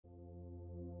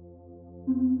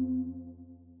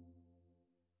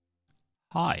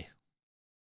Hi.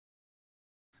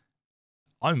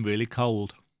 I'm really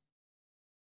cold.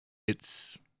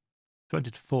 It's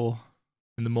 20 to 4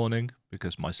 in the morning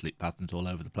because my sleep pattern's all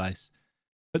over the place.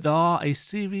 But there are a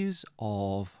series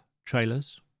of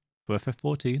trailers for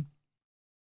FF14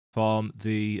 from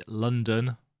the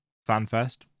London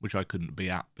Fanfest, which I couldn't be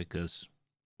at because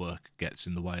work gets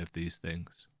in the way of these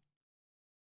things.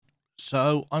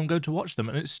 So I'm going to watch them,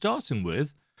 and it's starting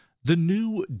with the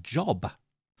new job,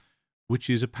 which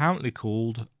is apparently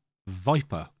called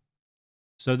Viper.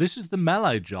 So this is the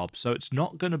melee job, so it's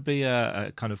not going to be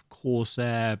a kind of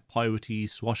Corsair, piratey,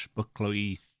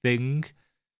 swashbucklery thing.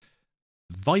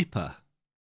 Viper.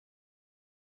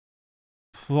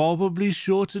 Probably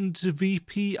shortened to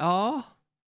VPR?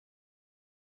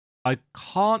 I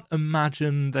can't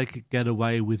imagine they could get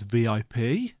away with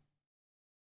VIP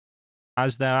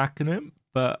as their acronym,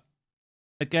 but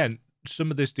again,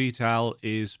 some of this detail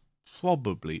is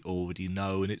probably already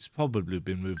known. It's probably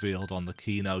been revealed on the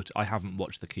keynote. I haven't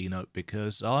watched the keynote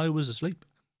because I was asleep,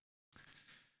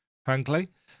 frankly.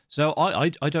 So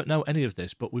I don't know any of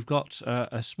this, but we've got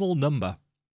a small number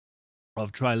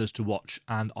of trailers to watch,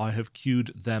 and I have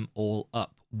queued them all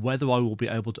up. Whether I will be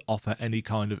able to offer any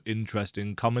kind of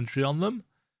interesting commentary on them,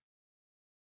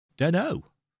 don't know.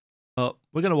 But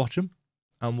we're going to watch them,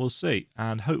 and we'll see.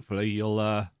 And hopefully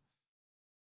you'll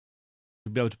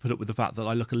be able to put up with the fact that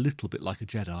I look a little bit like a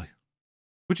Jedi.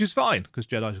 Which is fine, because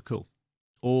Jedis are cool.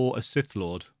 Or a Sith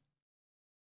Lord.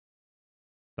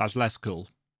 That's less cool.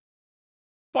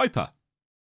 Viper.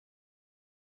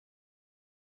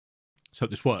 Let's hope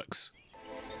this works.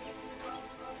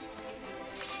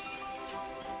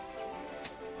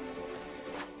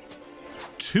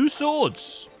 Two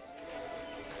swords.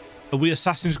 Are we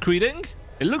Assassin's Creeding?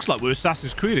 It looks like we're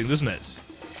Assassin's Creeding, doesn't it?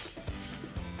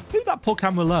 Leave that poor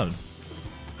camera alone.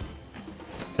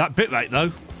 That bitrate,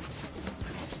 though.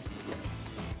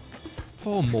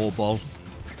 Poor Moorball.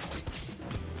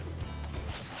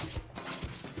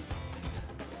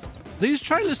 These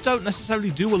trailers don't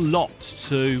necessarily do a lot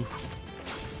to...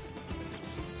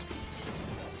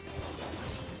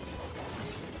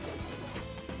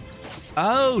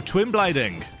 Oh, twin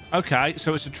blading. Okay,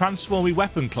 so it's a transformy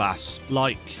weapon class,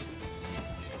 like...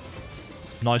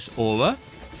 Nice aura.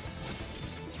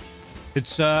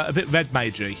 It's a bit red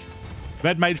magey.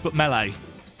 Red mage, but melee.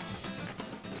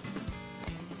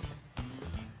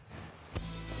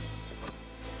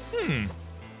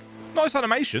 Nice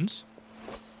animations.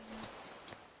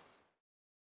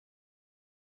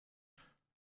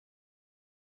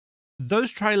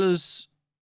 Those trailers,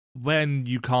 when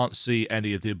you can't see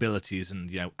any of the abilities and,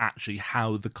 you know, actually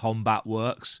how the combat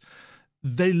works,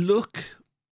 they look...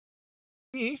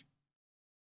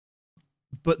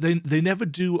 But they never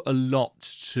do a lot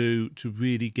to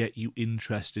really get you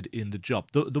interested in the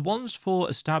job. The ones for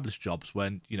established jobs,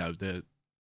 when, you know, they're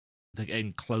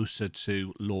getting closer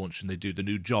to launch and they do the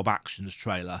new job actions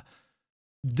trailer,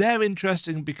 they're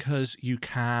interesting because you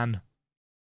can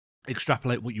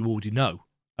extrapolate what you already know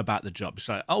about the job. It's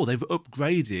like, oh, they've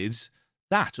upgraded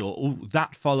that, or oh,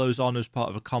 that follows on as part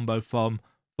of a combo from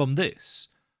this.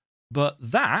 But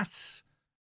that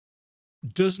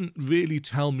doesn't really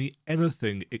tell me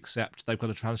anything except they've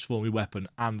got a transforming weapon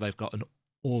and they've got an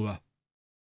aura,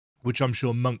 which I'm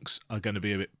sure monks are going to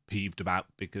be a bit peeved about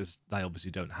because they obviously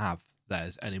don't have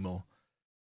theirs anymore.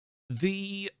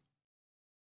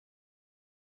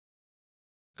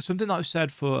 Something that I've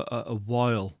said for a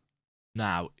while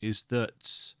now is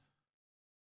that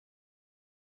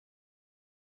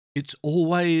it's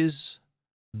always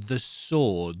the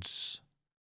swords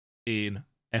in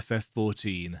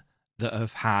FF14 that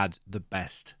have had the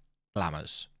best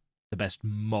glamours, the best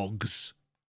mogs.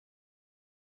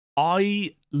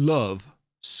 I love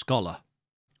Scholar,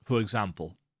 for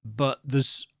example, but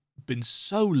there's been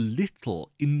so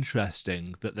little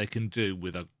interesting that they can do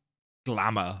with a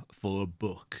glamour for a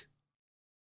book.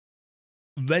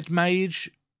 Red Mage,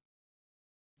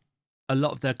 a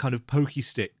lot of their kind of pokey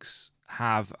sticks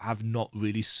have not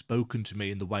really spoken to me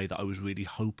in the way that I was really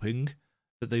hoping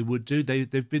that they would do.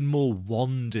 They've been more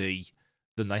wandy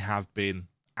than they have been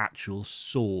actual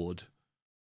sword.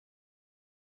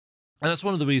 And that's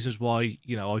one of the reasons why,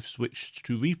 you know, I've switched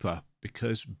to Reaper,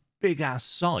 because big ass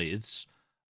scythes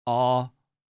are,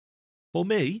 for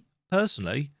me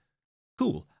personally,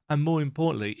 cool. And more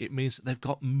importantly, it means that they've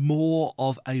got more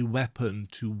of a weapon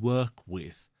to work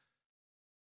with.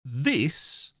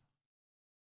 This,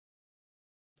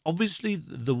 obviously,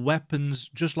 the weapons,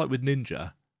 just like with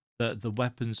Ninja, the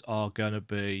weapons are going to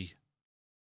be...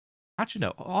 Actually,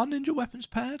 no. Are Ninja weapons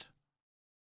paired?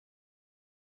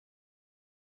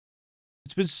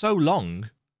 It's been so long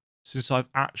since I've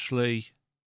actually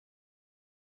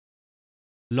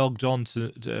logged on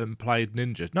to and played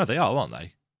Ninja. No, they are, aren't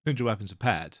they? Ninja weapons are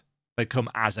paired. They come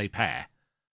as a pair.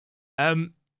 I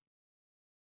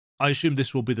assume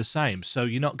this will be the same. So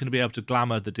you're not going to be able to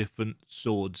glamour the different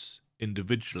swords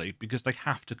individually because they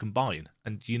have to combine.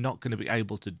 And you're not going to be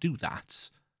able to do that.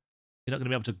 You're not going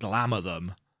to be able to glamour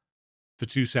them for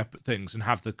two separate things and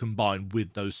have them combine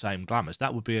with those same glamours.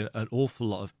 That would be an awful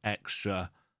lot of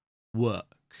extra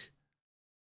work.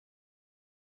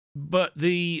 But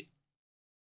the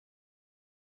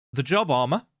job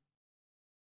armor,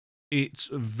 it's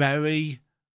very,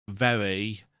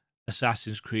 very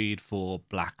Assassin's Creed 4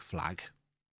 Black Flag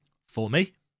for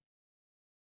me.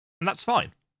 And that's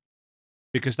fine,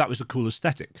 because that was a cool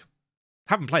aesthetic.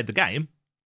 Haven't played the game.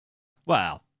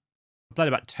 Well, I played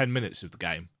about 10 minutes of the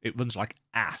game. It runs like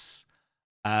ass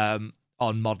on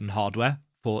modern hardware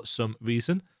for some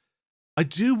reason. I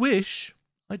do wish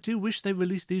they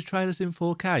released these trailers in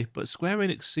 4K, but Square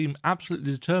Enix seem absolutely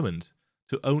determined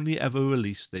to only ever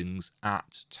release things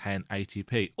at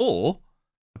 1080p. Or,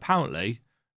 apparently,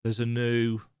 there's a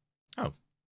new... Oh,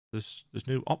 there's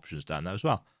new options down there as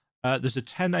well. There's a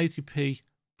 1080p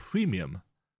premium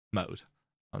mode.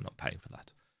 I'm not paying for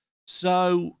that.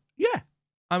 So, yeah.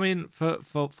 I mean, for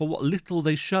what little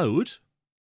they showed,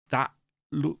 that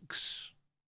looks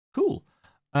cool.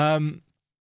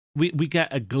 We get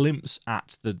a glimpse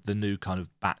at the new kind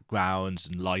of backgrounds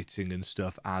and lighting and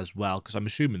stuff as well, because I'm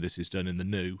assuming this is done in the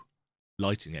new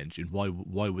lighting engine. Why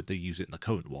would they use it in the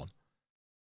current one?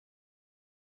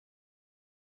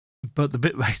 But the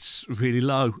bitrate's really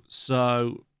low,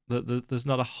 so there's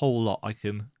not a whole lot I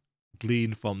can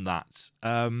glean from that.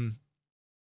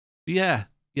 Yeah,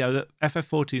 the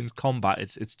FF14's combat,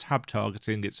 it's tab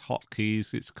targeting, it's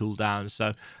hotkeys, it's cooldown,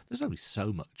 so there's only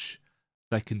so much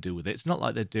they can do with it. It's not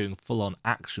like they're doing full-on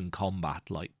action combat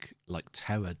like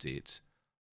Terra did,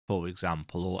 for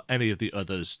example, or any of the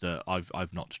others that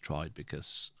I've not tried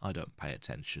because I don't pay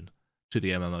attention to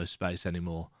the MMO space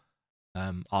anymore.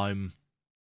 I'm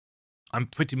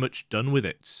pretty much done with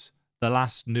it. The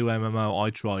last new MMO I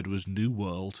tried was New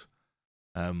World,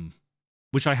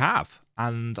 which I have,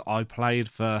 and I played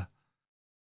for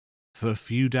a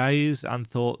few days and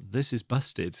thought, this is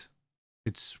busted.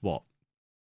 It's what,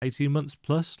 18 months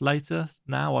plus later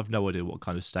now? I've no idea what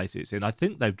kind of state it's in. I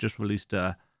think they've just released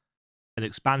an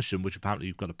expansion, which apparently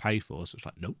you've got to pay for. So it's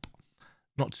like, nope,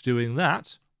 not doing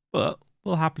that. But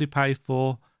we'll happily pay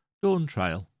for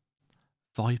Dawntrail,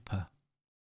 Viper.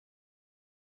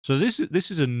 So this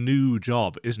is a new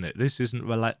job, isn't it? This isn't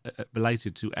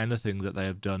related to anything that they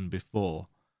have done before.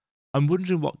 I'm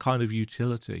wondering what kind of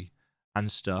utility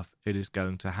and stuff it is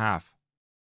going to have.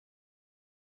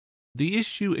 The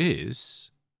issue is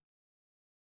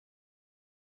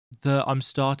that I'm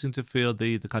starting to feel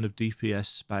the kind of DPS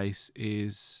space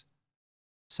is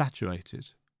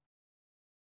saturated.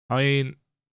 I mean,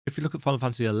 if you look at Final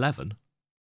Fantasy XI,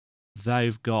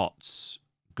 they've got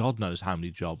God knows how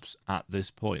many jobs at this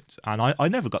point. And I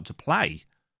never got to play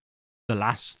the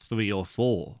last 3 or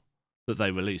 4 that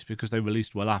they released because they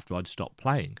released well after I'd stopped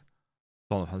playing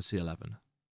Final Fantasy XI.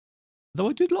 Though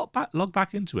I did log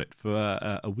back into it for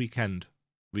a weekend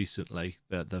recently,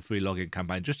 the free login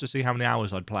campaign, just to see how many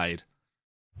hours I'd played.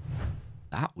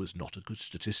 That was not a good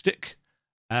statistic.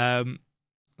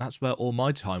 That's where all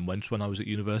my time went when I was at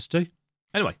university.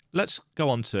 Anyway, let's go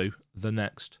on to the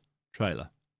next trailer,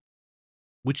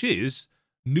 which is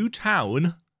New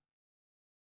Town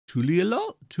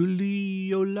Tuliyollal.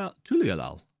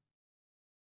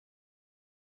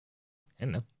 I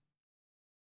don't know.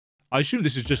 I assume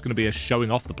this is just going to be a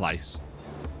showing off the place.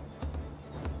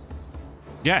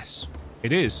 Yes,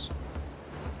 it is.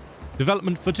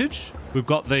 Development footage. We've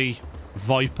got the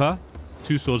Viper,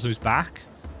 2 swords on his back.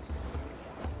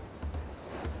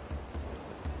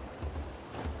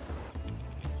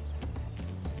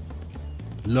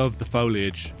 Love the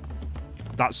foliage.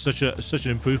 That's such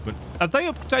an improvement. Have they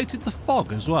updated the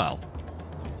fog as well?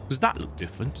 Does that look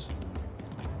different?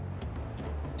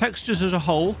 Textures as a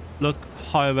whole look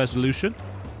higher resolution.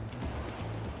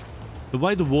 The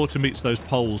way the water meets those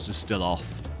poles is still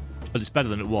off, but it's better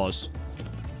than it was.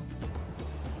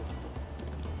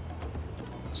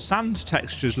 Sand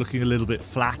texture's looking a little bit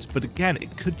flat, but again,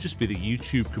 it could just be the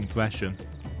YouTube compression.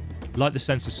 I like the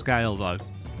sense of scale though.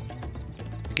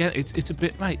 Again, it's a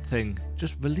bitrate thing.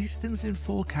 Just release things in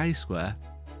 4K, Square.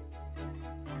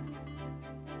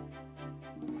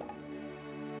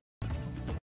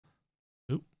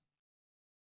 Oop.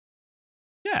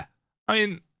 Yeah, I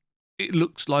mean, it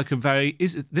looks like a very...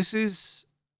 Is this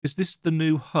the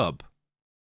new hub?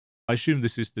 I assume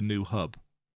this is the new hub.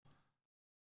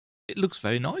 it looks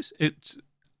very nice.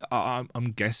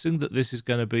 I'm guessing that this is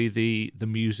going to be the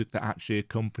music that actually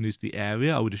accompanies the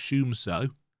area. I would assume so.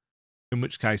 In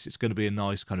which case, it's going to be a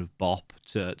nice kind of bop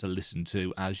to listen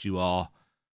to as you are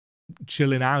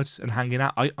chilling out and hanging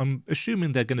out. I'm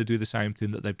assuming they're going to do the same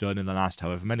thing that they've done in the last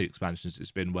however many expansions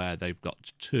it's been, where they've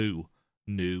got 2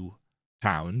 new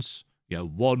towns. You know,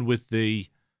 one with the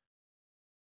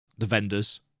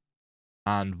vendors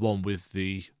and one with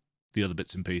the other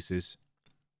bits and pieces.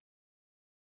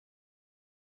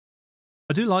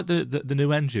 I do like the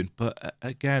new engine, but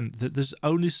again, there's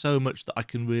only so much that I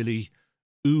can really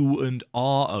ooh and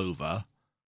ah over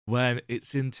when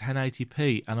it's in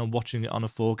 1080p and I'm watching it on a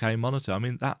 4K monitor. I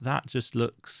mean, that just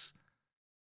looks...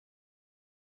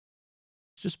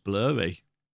 it's just blurry.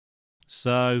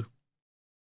 So...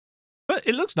 but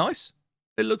it looks nice.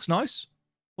 It looks nice.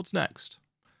 What's next?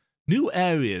 New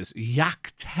areas,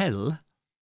 Yaktel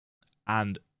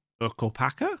and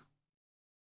Urqopacha.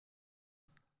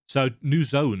 So new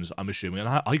zones, I'm assuming, and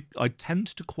I tend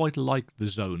to quite like the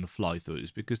zone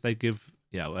fly-throughs because they give,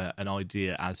 you know, an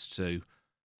idea as to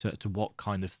what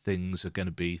kind of things are going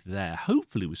to be there.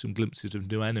 Hopefully with some glimpses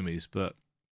of new enemies, but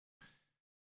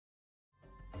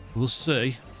we'll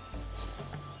see.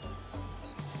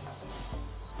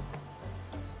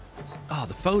 Ah,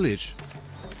 the foliage.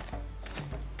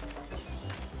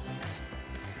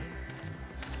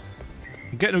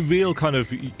 I'm getting a real kind of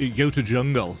Yota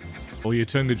jungle. Or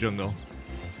Yatunga jungle.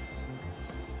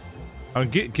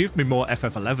 And give me more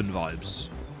FF11 vibes.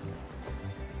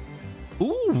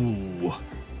 Ooh.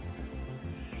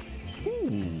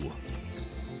 Ooh.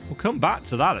 We'll come back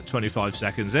to that at 25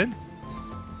 seconds in.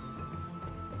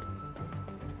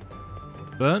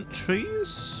 Burnt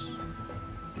trees?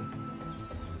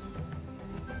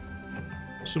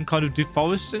 Some kind of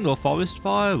deforesting or forest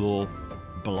fire or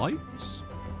blights?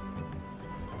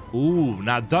 Ooh,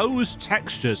 now those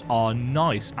textures are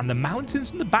nice, and the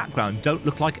mountains in the background don't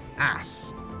look like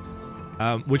ass,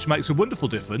 which makes a wonderful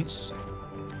difference.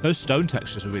 Those stone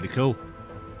textures are really cool.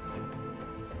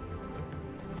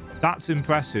 That's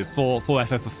impressive for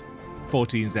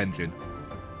FF14's engine.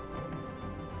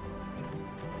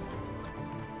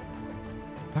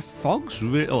 The fog's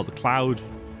really... oh, the cloud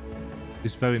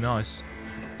is very nice.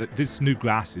 This new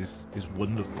grass is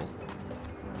wonderful.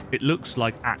 It looks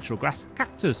like actual grass.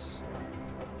 Cactus.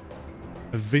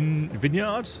 A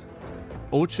vineyard?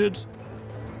 Orchard?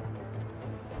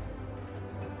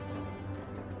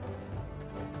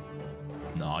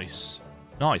 Nice.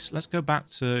 Nice. Let's go back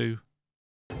to...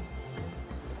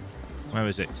 where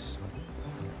is it?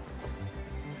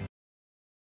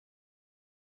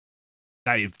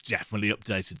 They've definitely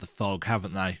updated the fog,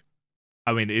 haven't they?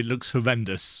 I mean, it looks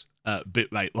horrendous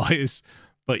bitrate-wise.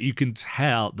 But you can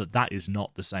tell that that is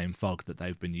not the same fog that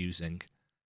they've been using.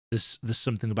 There's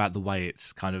something about the way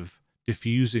it's kind of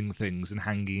diffusing things and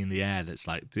hanging in the air that's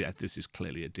like, yeah, this is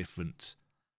clearly a different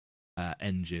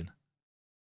engine.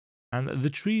 And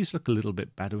the trees look a little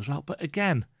bit better as well. But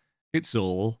again, it's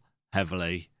all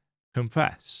heavily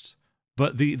compressed.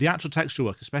 But the actual texture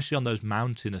work, especially on those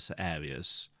mountainous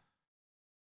areas...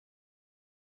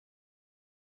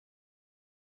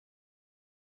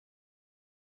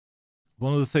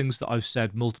 one of the things that I've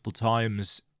said multiple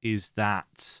times is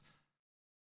that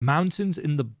mountains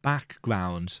in the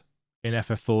background in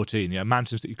FF14, you know,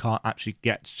 mountains that you can't actually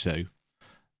get to,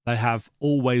 they have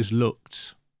always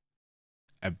looked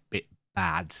a bit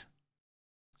bad.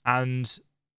 And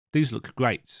these look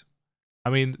great. I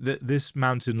mean, this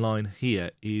mountain line here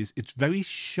it's very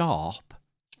sharp.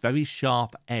 It's very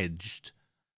sharp edged.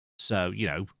 So, you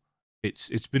know, it's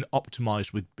been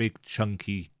optimized with big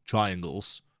chunky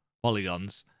triangles.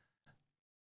 Polygons,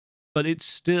 but it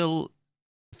still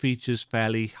features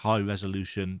fairly high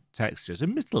resolution textures.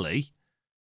 Admittedly,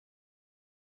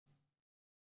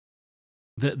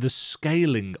 the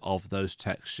scaling of those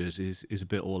textures is a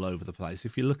bit all over the place.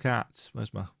 If you look at,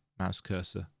 where's my mouse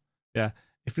cursor? Yeah,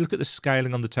 if you look at the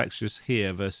scaling on the textures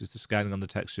here versus the scaling on the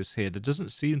textures here, there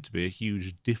doesn't seem to be a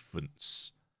huge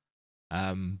difference.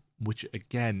 Which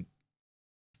again,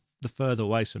 the further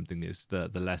away something is, the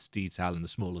less detail and the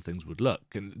smaller things would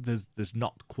look. And there's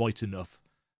not quite enough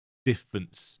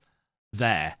difference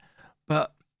there.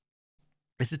 But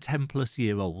it's a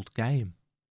 10-plus-year-old game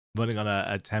running on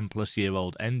a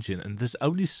 10-plus-year-old engine, and there's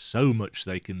only so much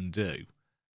they can do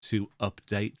to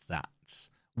update that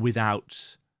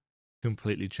without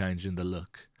completely changing the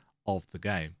look of the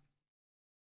game.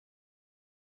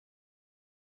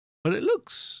 But it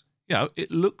looks, you know,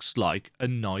 it looks like a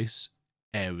nice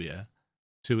area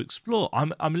to explore.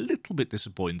 I'm a little bit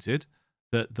disappointed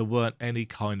that there weren't any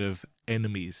kind of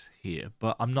enemies here,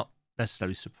 but I'm not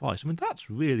necessarily surprised. I mean, that's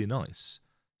really nice.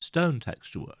 Stone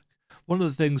texture work. One of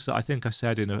the things that I think I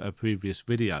said in a previous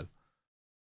video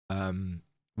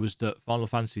was that Final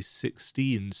Fantasy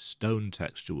 16's stone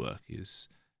texture work is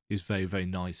very, very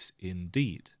nice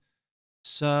indeed.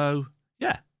 So,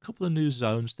 yeah, a couple of new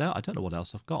zones there. I don't know what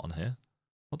else I've got on here.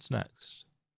 What's next?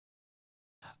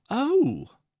 Oh!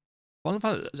 Final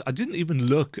Fantasy, I didn't even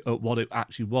look at what it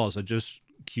actually was. I just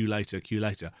queue later.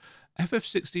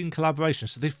 FF16 collaboration.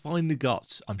 So they finally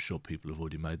got, I'm sure people have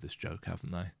already made this joke,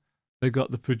 haven't they? They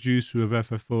got the producer of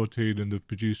FF14 and the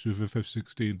producer of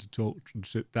FF16 to talk and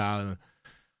sit down.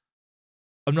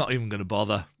 I'm not even going to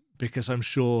bother because I'm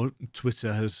sure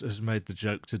Twitter has made the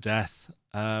joke to death.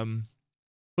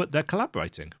 But they're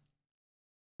collaborating.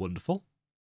 Wonderful.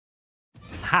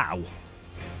 How?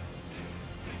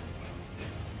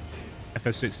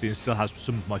 FF16 still has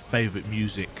some of my favourite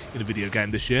music in a video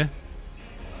game this year.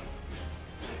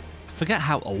 I forget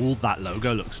how old that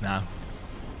logo looks now.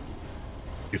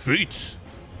 Defeat!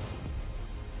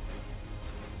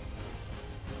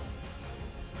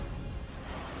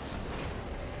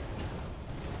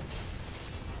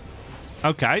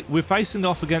 Okay, we're facing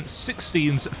off against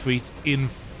 16's feat in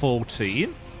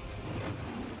 14.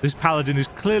 This paladin is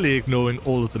clearly ignoring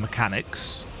all of the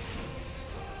mechanics.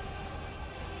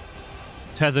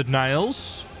 Tethered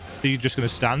nails. Are you just going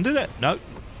to stand in it? No.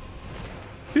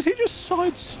 Did he just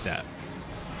sidestep?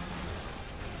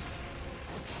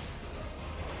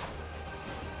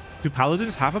 Do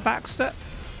paladins have a backstep?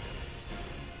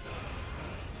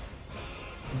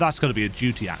 That's got to be a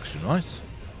duty action, right?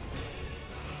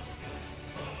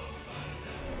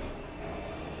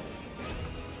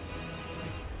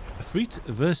 A Freet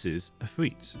versus a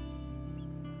Freet.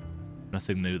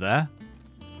 Nothing new there.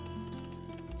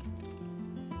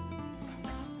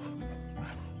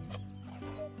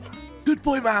 Good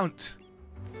boy mount.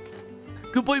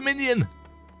 Good boy minion.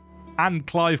 And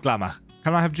Clive glamour.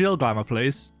 Can I have Jill glamour,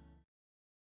 please?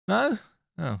 No?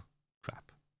 Oh,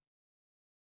 crap.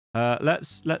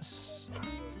 Let's...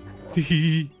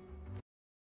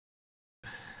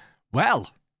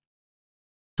 Well.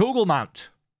 Toggle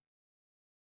mount.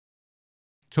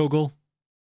 Toggle.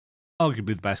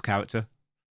 Arguably the best character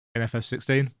in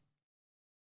FF16.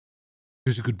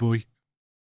 Who's a good boy.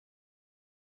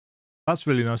 That's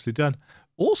really nicely done.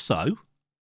 Also,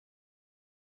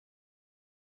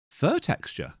 fur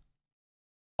texture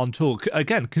on Torque.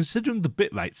 Again, considering the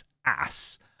bitrate's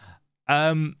ass,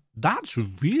 that's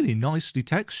really nicely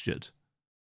textured.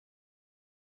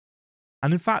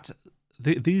 And in fact,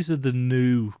 these are the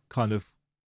new kind of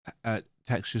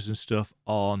textures and stuff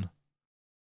on...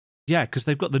 Yeah, because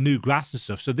they've got the new grass and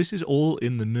stuff. So this is all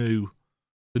in the new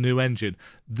engine.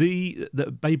 The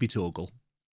baby Torgle.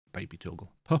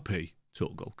 Puppy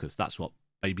Torgle, because that's what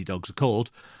baby dogs are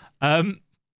called.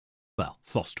 Well,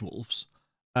 frost wolves.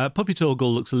 Puppy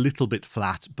Torgle looks a little bit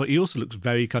flat, but he also looks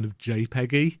very kind of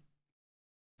JPEG-y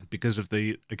because of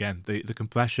the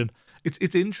compression.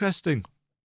 It's interesting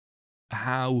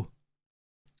how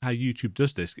YouTube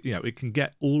does this. You know, it can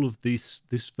get all of this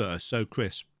fur so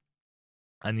crisp,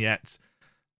 and yet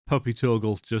Puppy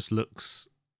Torgle just looks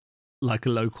like a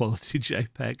low quality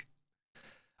JPEG.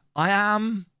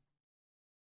 I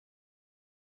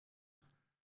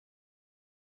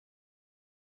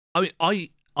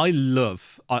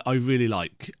really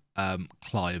like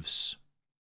Clive's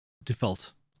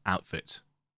default outfit.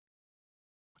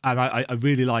 And I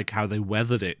really like how they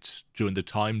weathered it during the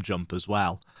time jump as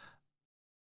well.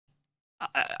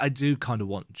 I do kind of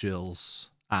want Jill's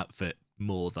outfit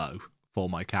more, though, for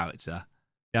my character.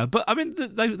 Yeah, but I mean,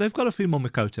 they've got a few more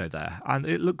Mikoto there, and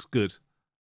it looks good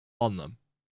on them.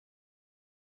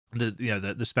 The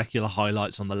specular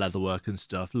highlights on the leatherwork and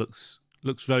stuff looks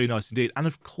very nice indeed, and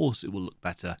of course it will look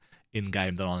better in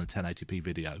game than on a 1080p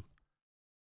video.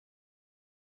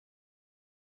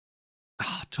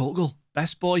 Ah, Torgle,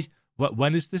 best boy.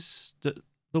 When is this? There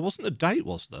wasn't a date,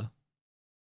 was there?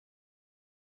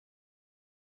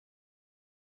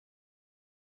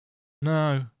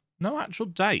 No actual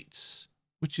dates,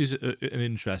 which is an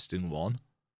interesting one.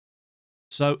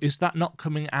 So is that not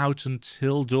coming out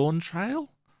until Dawntrail?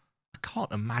 I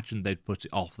can't imagine they'd put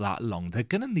it off that long. They're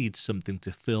going to need something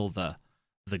to fill the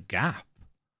gap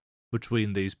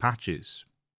between these patches.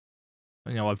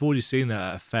 You know, I've already seen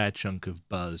a fair chunk of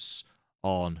buzz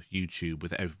on YouTube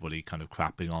with everybody kind of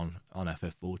crapping on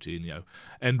FF14. You know,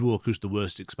 Endwalker's the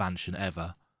worst expansion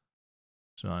ever.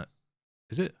 So,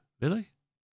 is it really?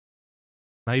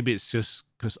 Maybe it's just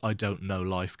because I don't know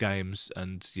life games,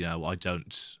 and you know, I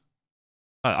don't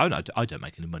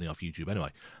make any money off YouTube anyway.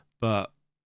 But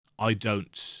I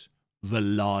don't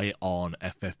rely on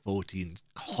FF14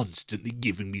 constantly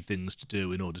giving me things to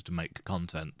do in order to make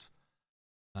content.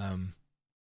 Don't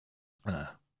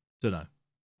know.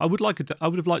 I would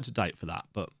have liked a date for that,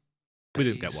 but we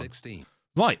didn't get one.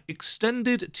 Right,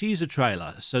 extended teaser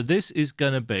trailer. So this is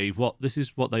going to be what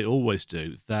they always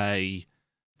do. They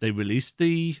release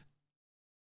the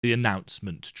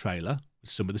announcement trailer with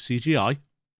some of the CGI,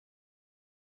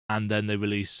 and then they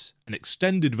release an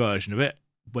extended version of it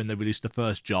when they release the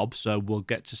first job. So we'll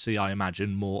get to see, I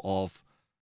imagine, more of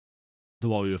the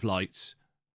Warrior of Light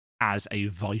as a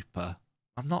Viper.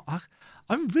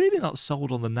 I'm really not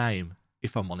sold on the name,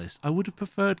 if I'm honest. I would have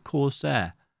preferred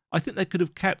Corsair. I think they could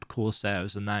have kept Corsair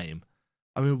as a name.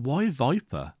 I mean, why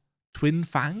Viper? Twin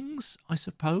fangs, I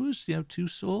suppose? You know, two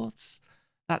swords?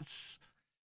 That's...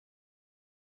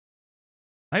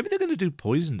 Maybe they're going to do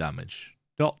poison damage,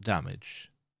 dot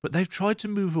damage. But they've tried to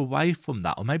move away from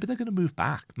that. Or maybe they're going to move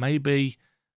back. Maybe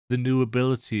the new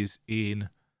abilities in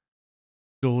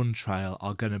Dawntrail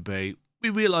are going to be... We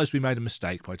realised we made a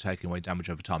mistake by taking away damage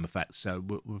over time effects, so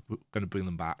we're going to bring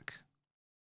them back.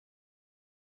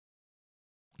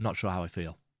 Not sure how I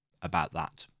feel about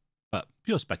that, but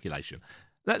pure speculation.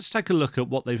 Let's take a look at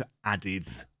what they've added,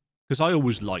 because I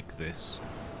always like this.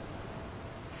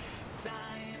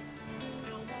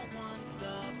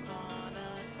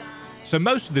 So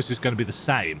most of this is going to be the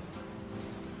same.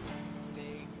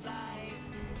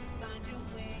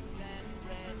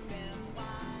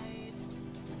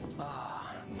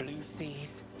 Blue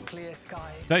seas, clear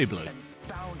skies, very blue. And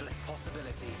boundless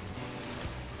possibilities.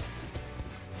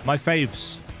 My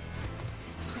faves.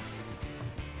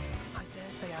 I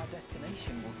dare say our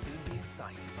destination will soon be in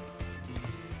sight.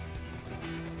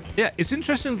 Yeah, it's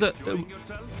interesting that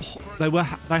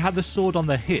they had the sword on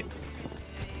their hip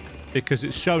because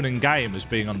it's shown in game as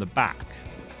being on the back,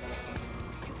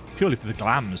 purely for the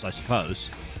glams, I suppose.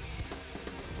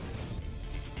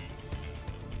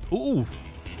 Ooh,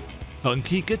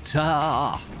 funky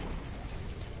guitar.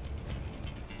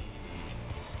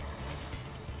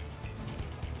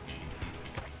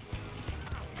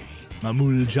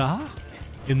 Mamulja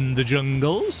in the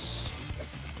jungles.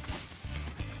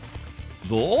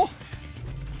 Law.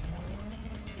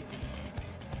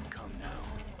 Come now.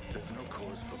 There's no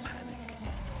cause for panic.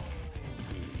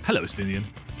 Hello, Estinian.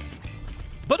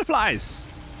 Butterflies.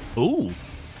 Ooh.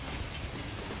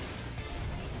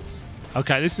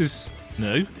 Okay, this is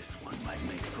new. This one might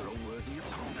make for a worthy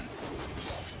opponent.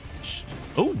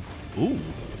 Ooh. Ooh.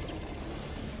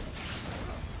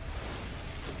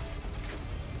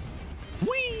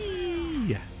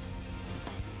 Whee!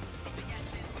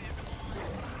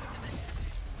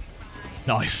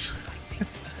 Nice.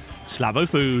 Slabo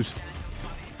food.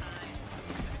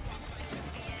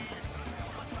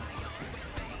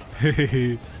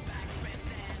 Hehehe.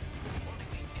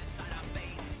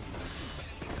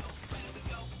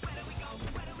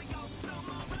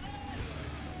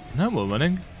 No more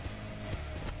running.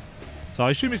 So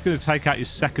I assume he's going to take out his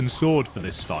second sword for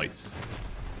this fight.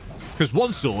 Because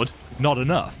one sword, not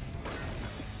enough.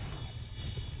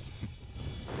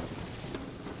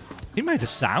 He made a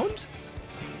sound?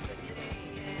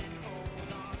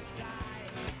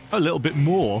 A little bit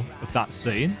more of that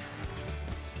scene.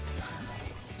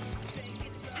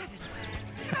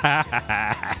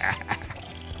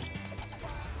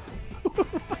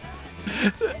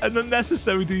 An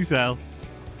unnecessary detail.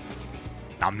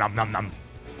 Nom nom nom nom.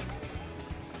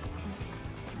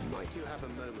 Might you have a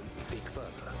moment to speak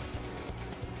further?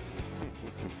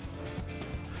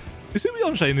 Is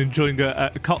Tuliyollal enjoying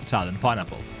a cocktail and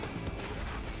pineapple?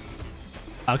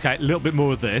 Okay, a little bit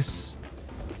more of this.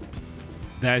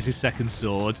 There's his second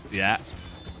sword. Yeah.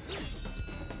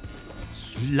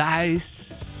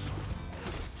 Slice.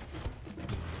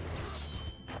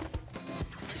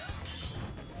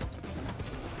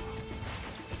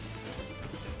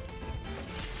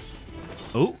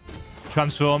 Oh,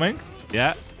 transforming.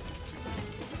 Yeah.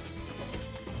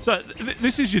 So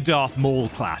this is your Darth Maul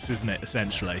class, isn't it,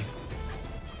 essentially?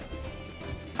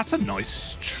 That's a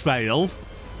nice trail.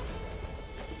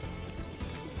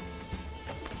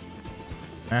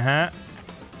 Uh-huh. At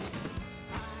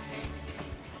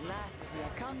last we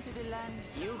have come to the land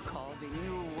you call the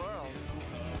New World.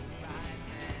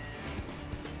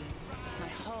 My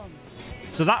home.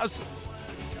 So that's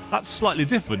slightly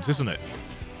different, isn't it?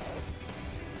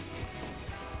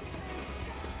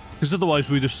 Because otherwise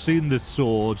we'd have seen the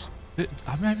sword.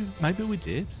 Maybe we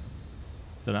did.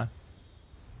 Don't know.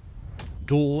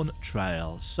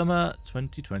 Dawntrail, summer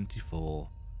 2024.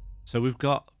 So we've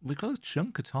got a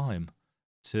chunk of time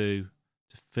to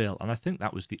fill, and I think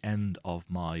that was the end of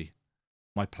my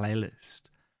playlist.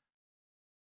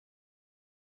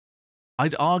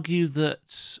 I'd argue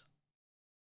that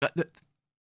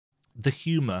the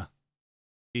humour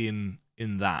in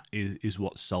that is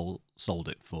what sold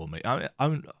it for me. I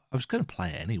was going to play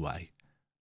it anyway.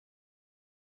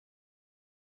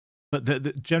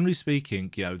 But generally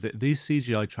speaking, you know, these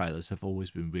CGI trailers have always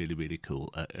been really, really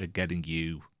cool at getting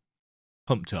you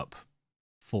pumped up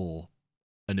for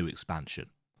a new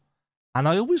expansion. And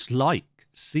I always like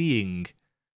seeing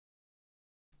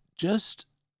just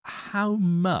how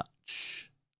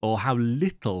much or how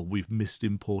little we've missed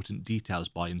important details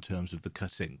by in terms of the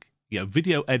cutting. You know,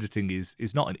 video editing is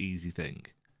not an easy thing.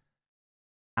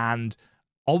 And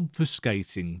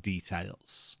obfuscating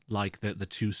details like the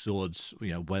two swords,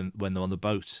 you know, when they're on the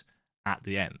boat at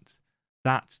the end,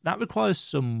 that requires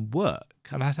some work,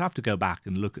 and I'd have to go back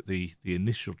and look at the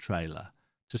initial trailer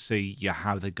to see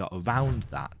how they got around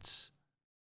that,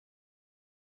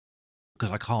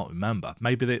 because I can't remember.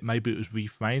 Maybe it was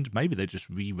reframed, maybe they just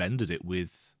re-rendered it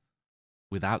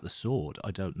without the sword. I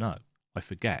don't know, I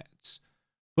forget.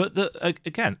 But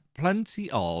again, plenty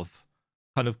of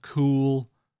kind of cool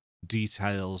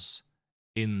details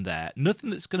in there. Nothing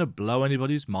that's going to blow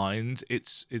anybody's mind.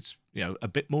 It's you know, a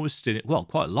bit more Estinian, well,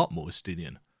 quite a lot more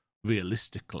Estinian,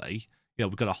 realistically. You know,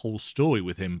 we've got a whole story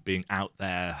with him being out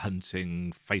there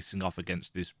hunting, facing off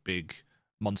against this big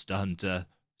Monster Hunter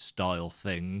style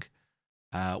thing.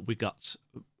 We got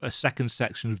a second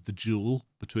section of the duel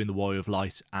between the Warrior of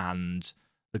Light and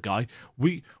the guy.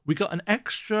 We got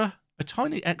a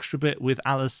tiny extra bit with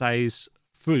Alisay's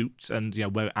fruit and, you know,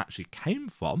 where it actually came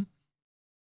from,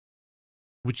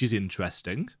 which is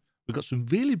interesting. We've got some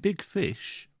really big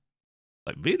fish,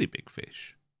 like really big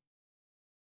fish.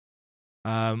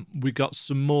 We got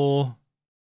some more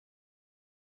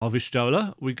of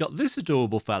Ishtola. We got this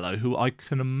adorable fellow who I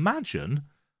can imagine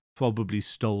probably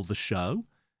stole the show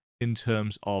in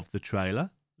terms of the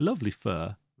trailer. Lovely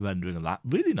fur rendering of that.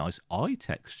 Really nice eye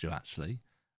texture, actually,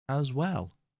 as well.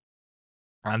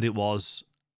 And it was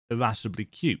irascibly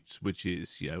cute, which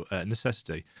is, you know, a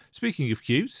necessity. Speaking of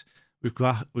cute, we've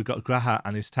got Graha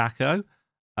and his taco.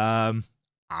 Now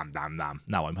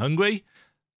I'm hungry.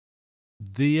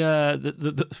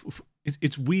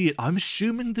 It's weird. I'm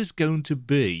assuming there's going to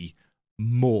be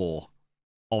more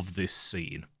of this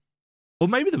scene, or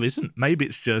maybe there isn't. Maybe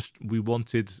it's just we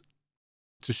wanted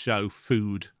to show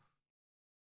food.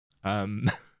 There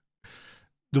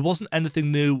wasn't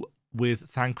anything new with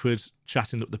Thancred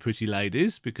chatting up the pretty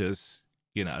ladies, because,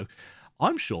 you know,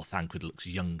 I'm sure Thancred looks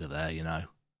younger there, you know.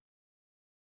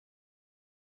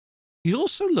 He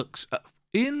also looks,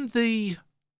 in the...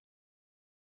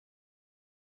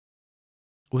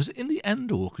 Was it in the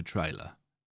Endwalker trailer?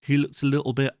 He looked a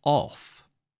little bit off.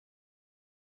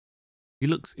 He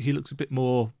looks a bit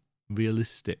more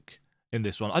realistic in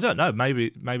this one. I don't know.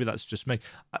 Maybe that's just me.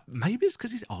 Maybe it's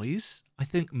because his eyes, I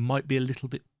think, might be a little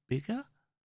bit bigger.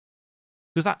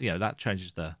 Because that, you know, that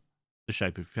changes the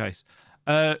shape of your face.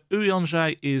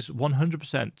 Urianger is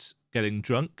 100% getting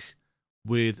drunk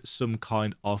with some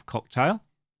kind of cocktail.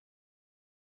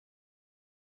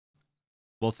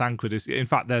 Well, Thancred is... In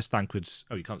fact, there's Thancred's...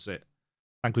 Oh, you can't see it.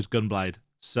 Thancred's gunblade.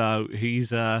 So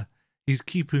he's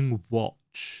keeping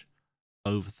watch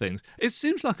over things. It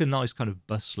seems like a nice kind of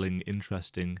bustling,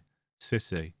 interesting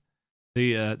city.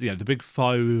 The the big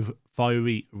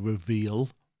fiery reveal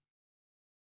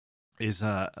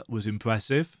was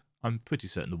impressive. I'm pretty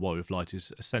certain the Warrior of Light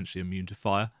is essentially immune to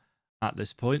fire at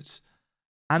this point.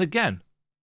 And again,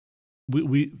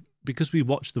 we because we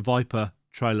watched the Viper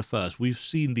trailer first, we've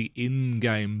seen the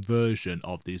in-game version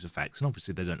of these effects, and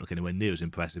obviously they don't look anywhere near as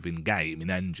impressive in-game, in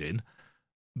engine,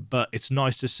 but it's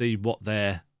nice to see what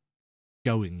they're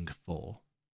going for.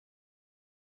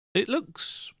 It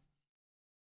looks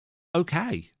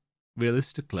okay,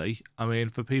 realistically. I mean,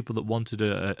 for people that wanted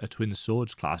a twin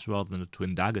swords class rather than a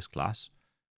twin daggers class,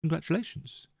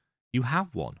 congratulations, you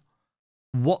have one.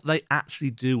 What they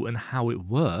actually do and how it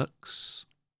works,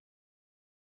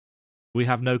 we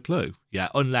have no clue. Yeah,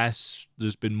 unless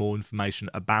there's been more information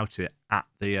about it at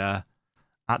the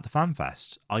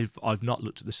Fanfest. I've not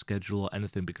looked at the schedule or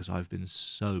anything because I've been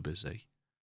so busy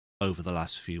over the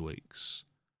last few weeks.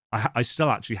 I still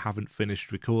actually haven't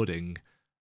finished recording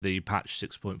the patch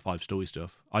 6.5 story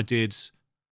stuff. I did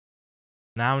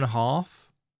an hour and a half,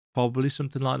 probably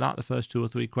something like that, the first 2 or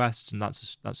 3 quests, and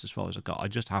that's as far as I got. I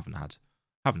just haven't had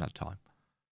time.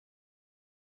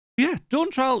 Yeah,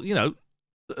 Dawntrail, you know,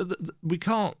 we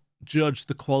can't judge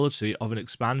the quality of an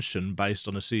expansion based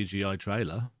on a CGI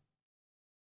trailer,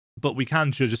 but we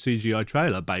can judge a CGI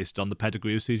trailer based on the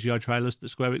pedigree of CGI trailers that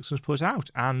Square Enix has put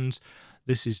out, and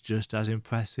this is just as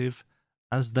impressive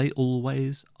as they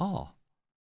always are.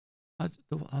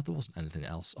 There wasn't anything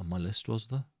else on my list, was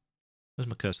there? Where's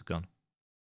my cursor gone?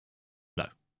 No.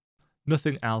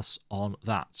 Nothing else on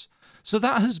that. So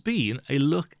that has been a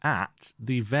look at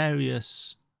the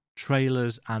various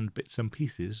trailers and bits and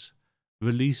pieces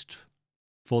released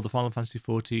for the Final Fantasy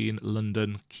XIV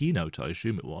London keynote, I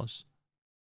assume it was,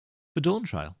 for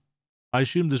Dawntrail. I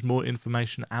assume there's more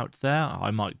information out there.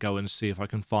 I might go and see if I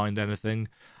can find anything.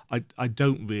 I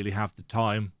don't really have the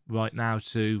time right now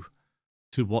to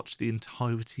watch the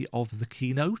entirety of the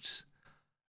keynote.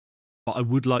 But I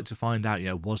would like to find out,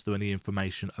 was there any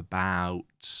information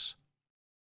about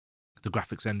the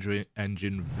graphics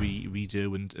engine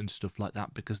redo and stuff like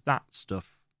that? Because that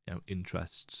stuff,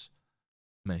 interests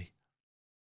me.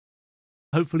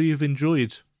 Hopefully you've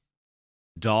enjoyed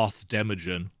Darth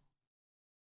Demajen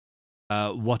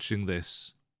watching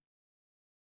this.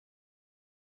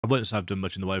 I won't say I've done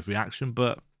much in the way of reaction,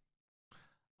 but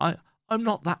I'm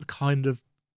not that kind of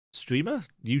streamer,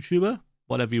 YouTuber,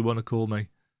 whatever you want to call me.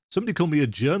 Somebody called me a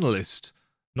journalist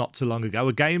not too long ago,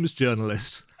 a games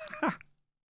journalist.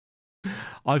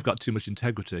 I've got too much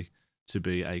integrity to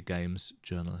be a games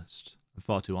journalist. I'm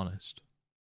far too honest.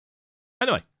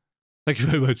 Anyway, thank you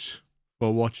very much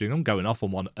for watching. I'm going off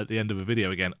on one at the end of a video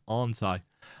again, aren't I?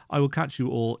 I will catch you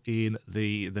all in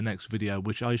the next video,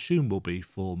 which I assume will be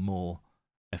for more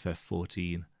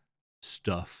FF14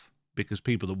 stuff, because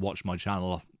people that watch my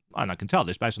channel, and I can tell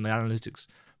this based on the analytics,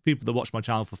 people that watch my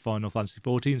channel for Final Fantasy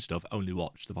XIV stuff only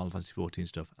watch the Final Fantasy XIV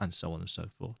stuff, and so on and so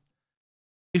forth.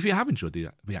 If you have enjoyed the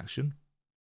reaction,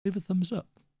 leave a thumbs up.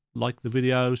 Like the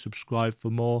video, subscribe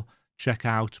for more. Check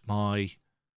out my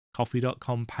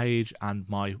coffee.com page and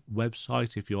my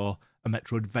website if you're a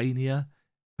Metroidvania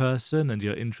person and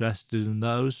you're interested in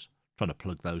those. I'm trying to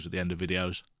plug those at the end of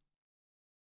videos.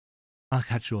 I'll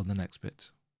catch you on the next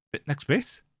bit.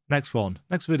 Next one.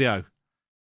 Next video.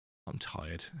 I'm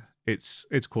tired. It's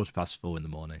 4:15 in the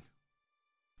morning.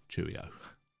 Cheerio.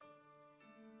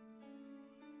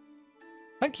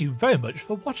 Thank you very much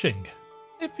for watching.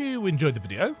 If you enjoyed the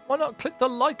video, why not click the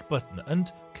like button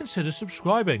and consider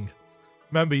subscribing.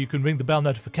 Remember, you can ring the bell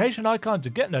notification icon to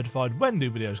get notified when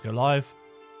new videos go live.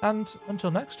 And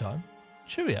until next time,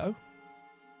 cheerio.